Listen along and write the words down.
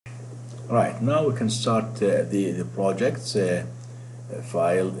Right, now we can start the projects,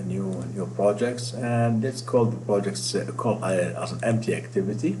 file new projects, and let's call the projects as an empty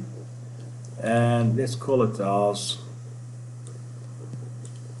activity, and let's call it as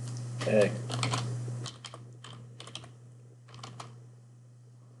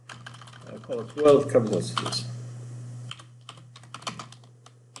call it world capital cities.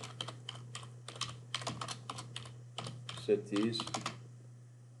 Cities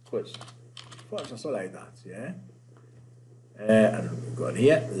quiz. For instance, like that, yeah. And we're going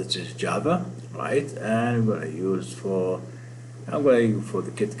here. This is Java, right? And I'm going to use for the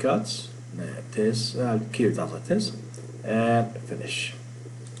KitKats. Test. I'll keep it as it is, and finish.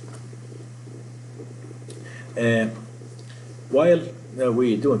 While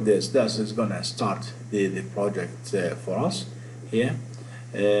we doing this is going to start the project for us here.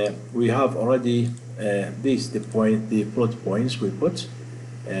 We have already the plot points we put,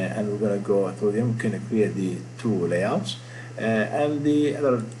 and we're going to go through them. We can create the two layouts, and the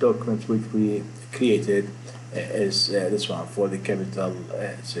other document which we created is this one for the capital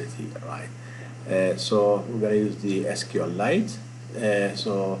city, right? So we're going to use the SQLite.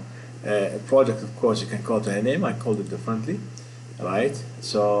 Project, of course, you can call it a name. I called it differently, right?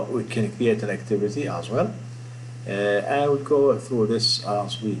 So we can create an activity as well, and we go through this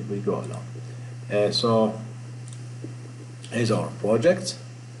as we go along. So here's our project.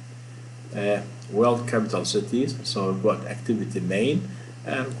 World capital cities. So we've got activity main,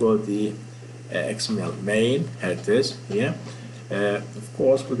 and we've got the XML main. Here it is here. Of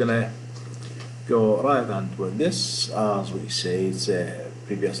course, we're gonna go rather than doing this as we said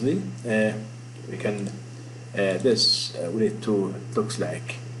previously. We can we need to looks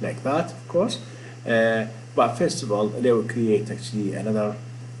like that, of course. But first of all, they will create actually another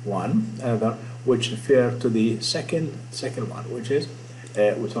which refer to the second one, which is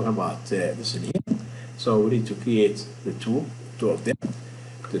we're talking about this in here. So we need to create the two of them.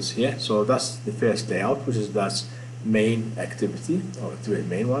 This here. So that's the first layout, which is that's main activity or activity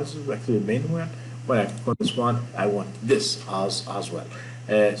main one. Activity main one. When I click on this one, I want this as well.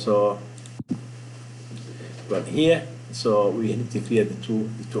 But here, so we need to create the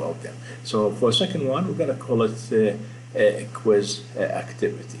two of them. So for the second one, we're gonna call it a quiz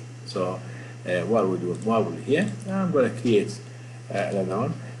activity. So what we do while we're here, I'm gonna create another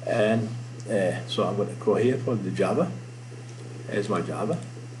one, and so I'm gonna go here for the Java. Here's my Java.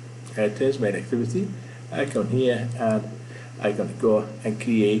 Here it is, main activity. I come here and I'm gonna go and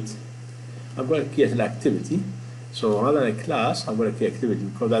create. I'm going to create an activity. So rather than a class, I'm going to create activity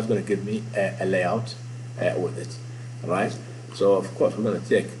because that's going to give me a layout with it, right? So of course we're going to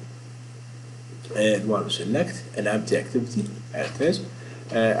take and want to select an empty activity. There it is,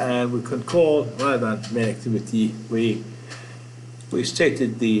 and we can call rather than main activity. We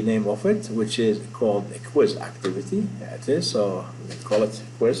stated the name of it, which is called a quiz activity. There it is. So we can call it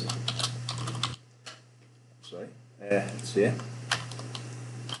quiz. Sorry, it's here.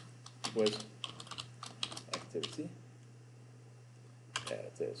 Quiz activity. There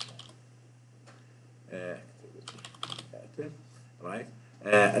it is. Activity. Right.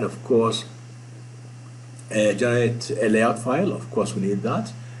 And of course, generate a layout file. Of course, we need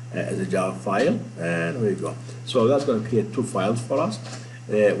that as a Java file. And here we go. So that's going to create two files for us.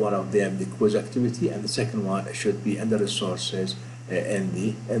 One of them the quiz activity, and the second one should be under resources in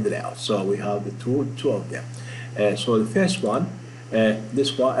the layout. So we have the two of them. So the first one.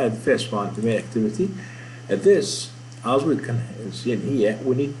 This one, the first one, the main activity. This, as we can see in here,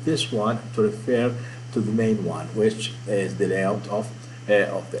 we need this one to refer to the main one, which is the layout of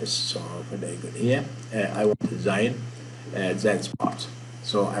this. So when I go here, I want to design this part.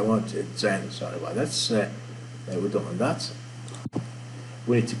 So I want to design. Sorry about that. We don't want that.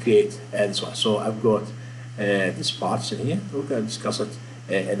 We need to create this one. So I've got this parts in here. We're going to discuss it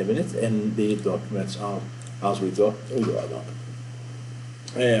in a minute in the documents as we go along.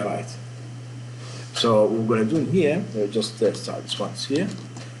 Right. So what we're going to do in here, just start this one here.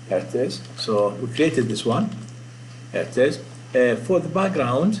 Here it is. So we created this one. Here it is. For the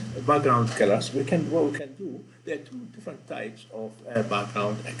background colors, what we can do. There are two different types of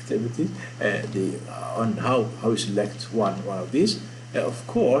background activities. On how you select one of these. Of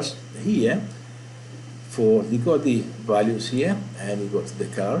course, here you got the values here, and you go to the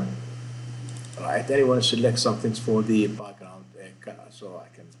color. Right. And you want to select something for the background. So I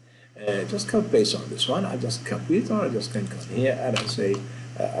can just copy paste on this one. I just copy it, or I just can come here and I say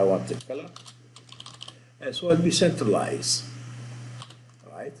I want the color. So it'll be centralized,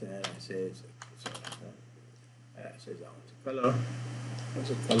 right? And I say I want the color. What's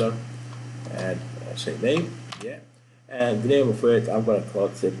the color? And I say name, yeah. And the name of it, I'm going to call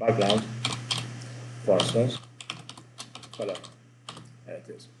it the background for instance, color. There it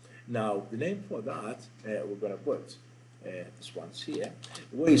is. Now, the name for that, we're going to put this one's here.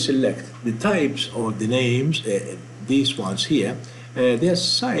 Where you select the types or the names, these ones here,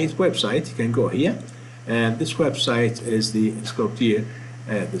 there's website, you can go here, and this website is it's called here,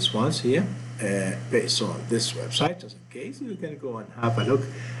 this one's here, based on this website, just in case, you can go and have a look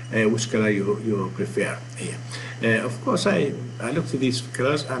which color you prefer here. Of course, I looked at these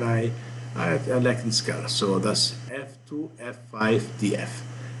colors and I like this color, so that's F2, F5, DF.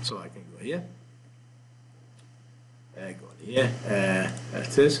 So I can go here, go here,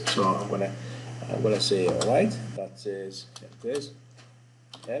 it is. So I'm gonna say all right. That is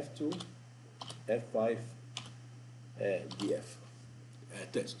F2, F5, DF.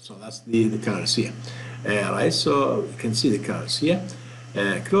 It is. So that's the colors here. Right. So you can see the colors here.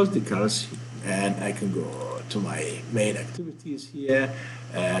 Close the colors, and I can go to my main activities here,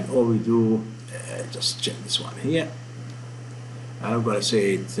 and all we do just check this one here. And I'm going to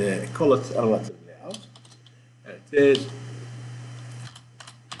say it, call it a relative layout. It is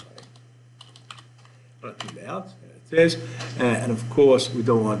relative layout. It is, and of course we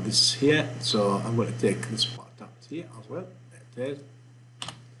don't want this here, so I'm going to take this part out here as well. It is.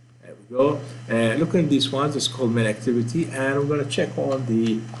 There we go. Look at these ones. It's called main activity, and I'm going to check on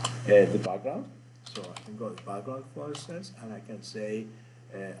the background. So I can go to the background, for instance, and I can say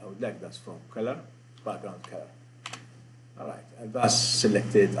I would like that from color, background color. All right, and that's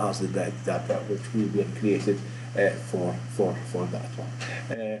selected as the data which will be created for that one.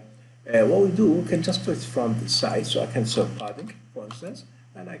 What we do, we can just put it from the side, so I can select padding, for instance,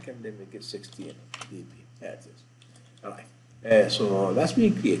 and I can then make it 16 dB. There it is. All right, so that's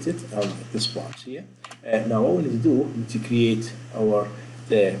being created on this part here. Now what we need to do, we need to create our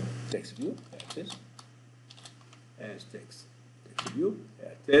text view. There it is. As text view.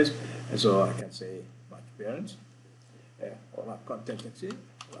 There it is. And so I can say match parents. Or wrap content, actually,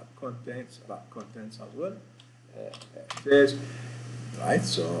 wrap contents as well. It is right.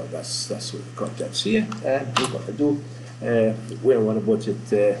 So that's what the contents here, and we're going to do. We want to put it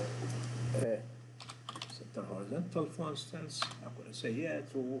center horizontal, for instance. I'm going to say yeah,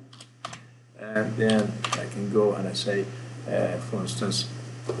 true, and then I can go and I say, for instance,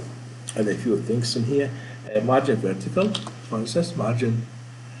 add a few things in here. Margin vertical, for instance, margin.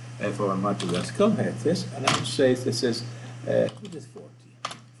 For a margin vertical, here it is, and I will say this is 40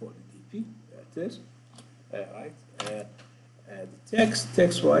 dp. There it is. Right. The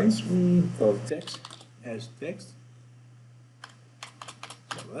text-wise, we call text as text.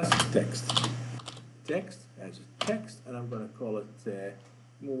 So that's text. Text as a text, and I'm going to call it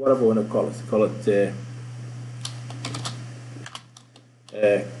whatever I want to call it. Call it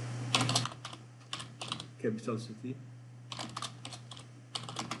capital city.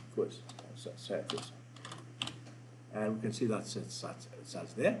 Quiz. So it is. And we can see that's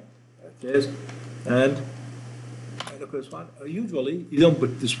there. It is. And look at this one. Usually, you don't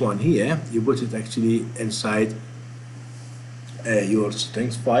put this one here. You put it actually inside your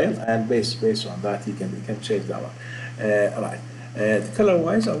strings file, and based on that, you can change that one. All right. The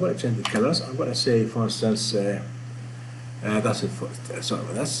color-wise, I'm going to change the colors. I'm going to say, for instance, that's it. Sorry,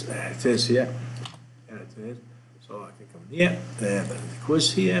 it is here. There it is. So I can come here, the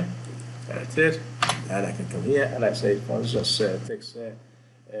quiz here, there it is, and I can come here and I say, for instance, text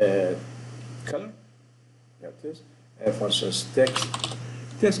color, there it is, for instance,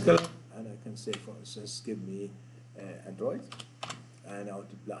 text color, and I can say, for instance, give me Android, and I want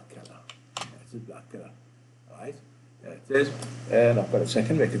the black color, that's the black color, alright, there it is, and I've got a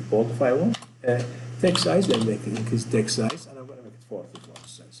second, make it bold if I want, text size, then make it increase text size, and I'm going to make it 40, for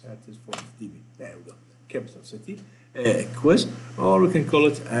instance, that is 40 dB, there we go. Capital city quiz, or we can call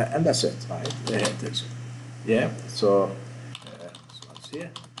it, and that's it, right? There it is. Yeah, so this one's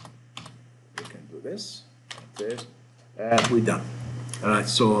here. We can do this, and we're done. All right,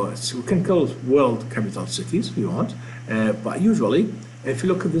 so we can call it world capital cities if you want, but usually, if you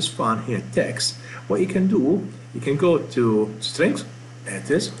look at this font here, text, what you can do, you can go to strings, there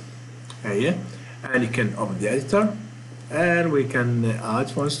it is, here, and you can open the editor, and we can add,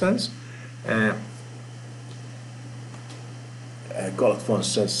 for instance, call it, for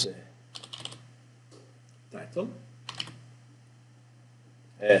instance, title,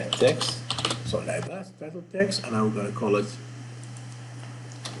 text, so like that, title text, and I'm going to call it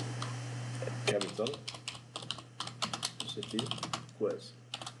capital city quiz.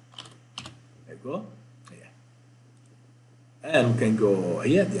 There you go. Yeah. And we can go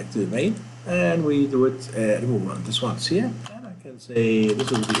here, the active main, and we do it, remove one. This one's here, and I can say this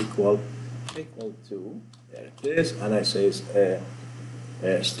will be equal to, there it is, and I say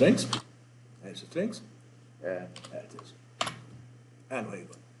strings, strings, there it is, and here you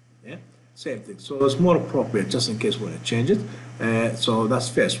go. Yeah, same thing. So it's more appropriate just in case we want to change it. So that's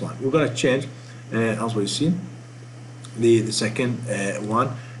first one. We're going to change, as we see, the second one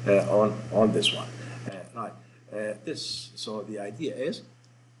on this one. Right. So the idea is,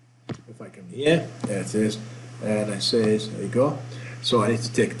 if I come here, there it is, and I say, there you go. So I need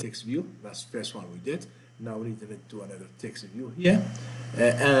to take text view. That's the first one we did. Now we need to do another text view here,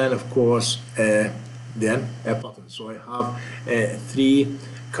 and of course then a button. So I have 3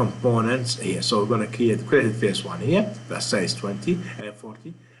 components here. So we're going to create the first one here. That's size 20 and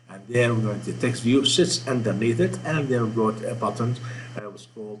 40, and then we're going to text view sits underneath it, and then we've got a button was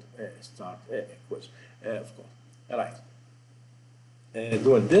called start quiz. Of course. All right.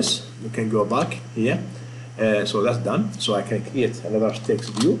 Doing this, we can go back here. So that's done. So I can create another text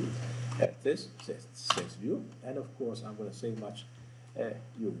view. This text view, and of course I'm going to say much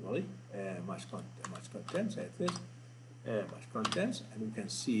usually much contents. It is much contents, and you can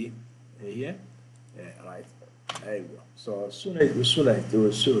see here, right? There you go. So as soon I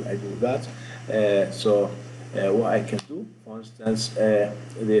do that, so what I can do, for instance, there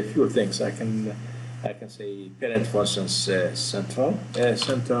are a few things I can say parent, for instance, central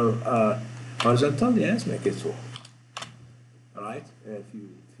horizontal. Yes, make it so. All right, if you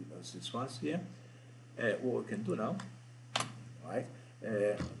this one's here. What we can do now, right?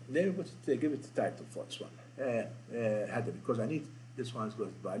 Then we're going to give it the title for this one, header, because I need this one's got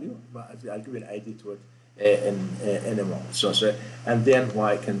value, but I'll give an ID to it in a moment. So and then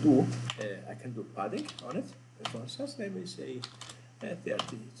what I can do padding on it. For instance, let me say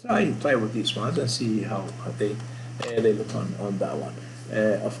 30. Try with these ones and see how they look on that one.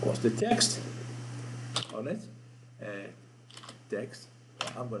 Of course, the text on it, text.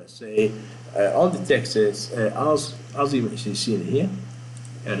 I'm going to say all the text is as you see in here,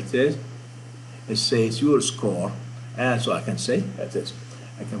 and it is. It says your score, and so I can say that is.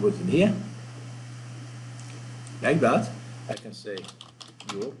 I can put it in here like that. I can say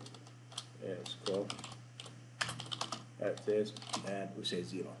your score. There it is, and we say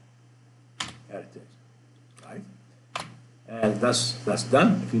 0. There it is, right? And that's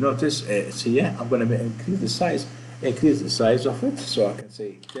done. If you notice, it's here. I'm going to increase the size of it, so I can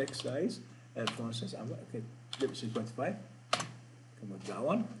say text size, and for instance, let me say 25. Come on, that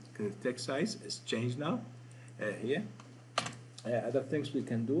one. The text size is changed now. Here, other things we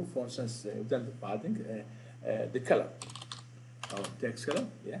can do, for instance, we've done the padding, the color, our text color,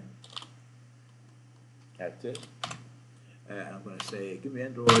 yeah. There it is. I'm going to say, give me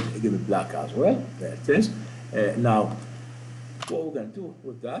Android, give me black as well. There it is. Now, what we're going to do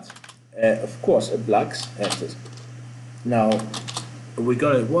with that, of course, blacks. There it is. Now, what we're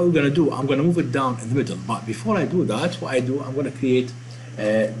gonna do, I'm gonna move it down in the middle. But before I do that, what I do, I'm gonna create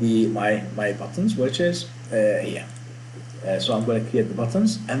my buttons, which is here. So I'm gonna create the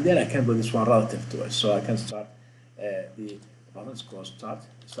buttons, and then I can put this one relative to it. So I can start the buttons called start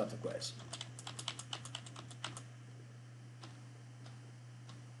a quiz.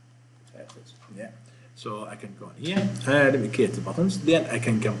 Yeah. So I can go in here, let me create the buttons. Then I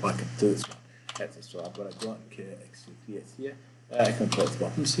can come back to this one. So I'm going to go and create here. I can put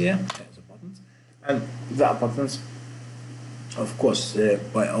buttons here. There's the buttons, and that buttons, of course,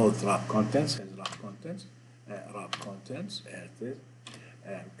 by all wrap contents. Has wrap contents. Wrap contents. There it is.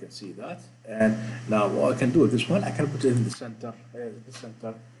 And you can see that. And now what I can do with this one, I can put it in the center.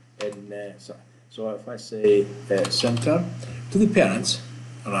 So if I say center to the parents,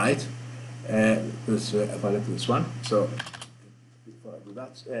 right? If I look at this one, so before I do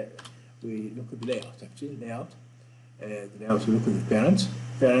that. We look at the layout, actually, layout. The layout, we look at the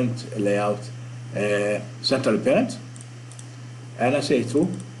parent layout, center parent, and I say true,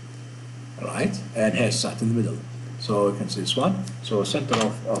 right, and here's start in the middle. So you can see this one. So center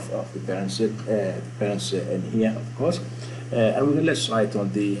of the parents in here, of course. And we can let's write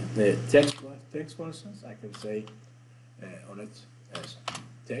on the text, for instance. I can say on it as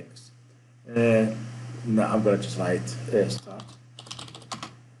text. Now I'm going to just write start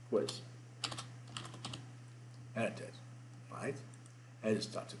quiz. And it is, right? And it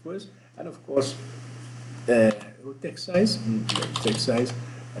starts a quiz, and of course, text size.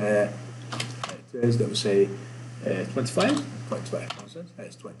 It is, let me say 25.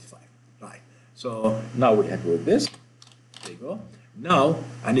 That's 25, right? So now we have with this. There you go. Now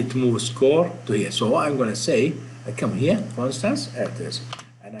I need to move a score to here. So what I'm going to say, I come here, for instance, there it is,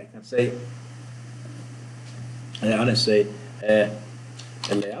 and I can say, a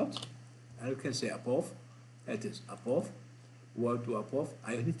layout, and you can say above. It is above. What to above?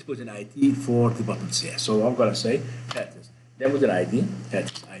 I need to put an ID for the buttons here. So I'm going to say that is. Then with an ID,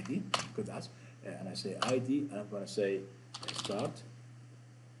 that is ID. Look at that. and I say ID, and I'm going to say start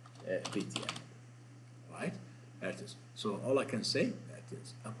PTN, right? There it is. So all I can say, that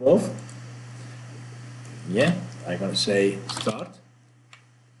is above, yeah, I'm going to say start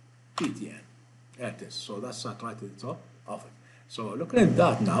PTN. There it is. So that's right at the top of it. So looking at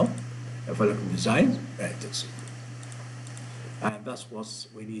that now, if I look at design, there it is. And that's what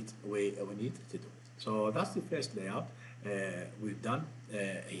we need to do. So that's the first layout we've done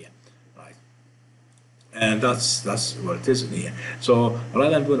here, right? And that's what it is in here. So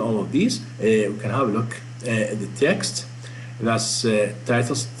rather than doing all of these, we can have a look at the text. That's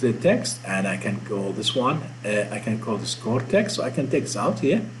titles the text, and I can call this one. I can call this core text. So I can take this out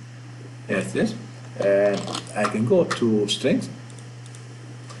here. There it is. I can go to strings.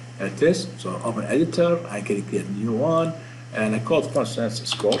 There it is. So open editor. I can create a new one, and I call it, for instance,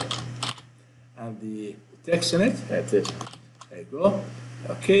 scope. And the text in it. There it is. There you go.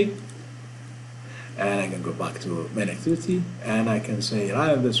 Okay. And I can go back to main activity, and I can say,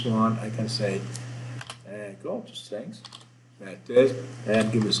 rather than this one, I can say, go to strings, there it is,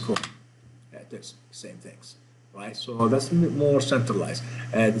 and give a score. There it is, same things, right? So that's more centralized.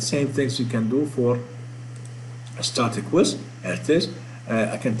 The same things you can do for a static quiz. There it is.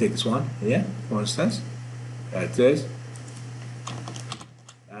 I can take this one here, for instance. There it is.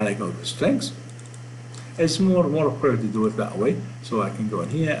 And I go to strings. It's more appropriate to do it that way. So I can go in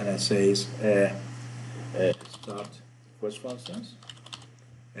here, and I say, start quiz, for instance.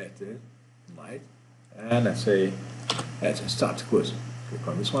 There it is, right? And I say, let's start quiz. Click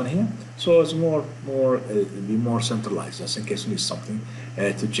on this one here. So it's it'll be more centralized, just in case you need something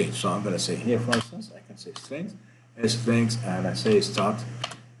to change. So I'm going to say here, for instance, I can say strings, and I say start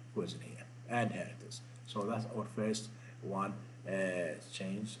quiz in here, and here it is. So that's our first one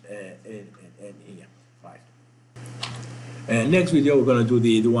change in here, right? Next video, we're going to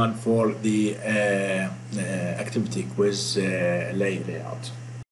do the one for the activity quiz layout.